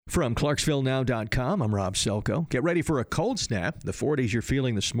From ClarksvilleNow.com, I'm Rob Selko. Get ready for a cold snap. The 40s you're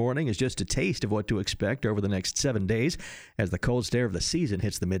feeling this morning is just a taste of what to expect over the next 7 days as the cold stare of the season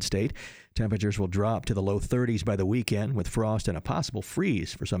hits the mid-state. Temperatures will drop to the low 30s by the weekend with frost and a possible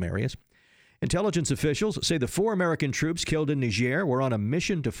freeze for some areas. Intelligence officials say the 4 American troops killed in Niger were on a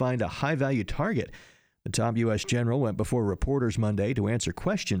mission to find a high-value target. The top U.S. general went before reporters Monday to answer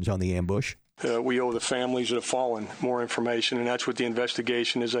questions on the ambush. We owe the families that have fallen more information, and that's what the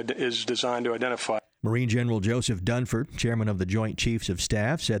investigation is designed to identify. Marine General Joseph Dunford, chairman of the Joint Chiefs of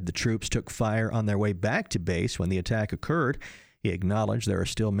Staff, said the troops took fire on their way back to base when the attack occurred. He acknowledged there are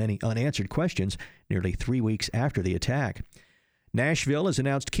still many unanswered questions nearly 3 weeks after the attack. Nashville has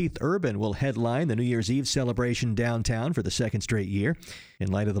announced Keith Urban will headline the New Year's Eve celebration downtown for the second straight year. In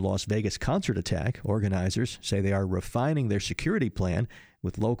light of the Las Vegas concert attack, organizers say they are refining their security plan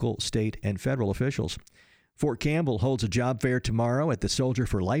with local, state, and federal officials. Fort Campbell holds a job fair tomorrow at the Soldier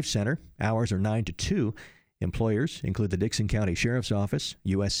for Life Center. Hours are 9 to 2. Employers include the Dixon County Sheriff's Office,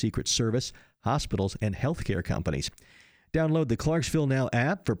 U.S. Secret Service, hospitals, and healthcare companies. Download the Clarksville Now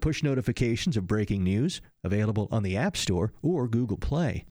app for push notifications of breaking news, available on the App Store or Google Play.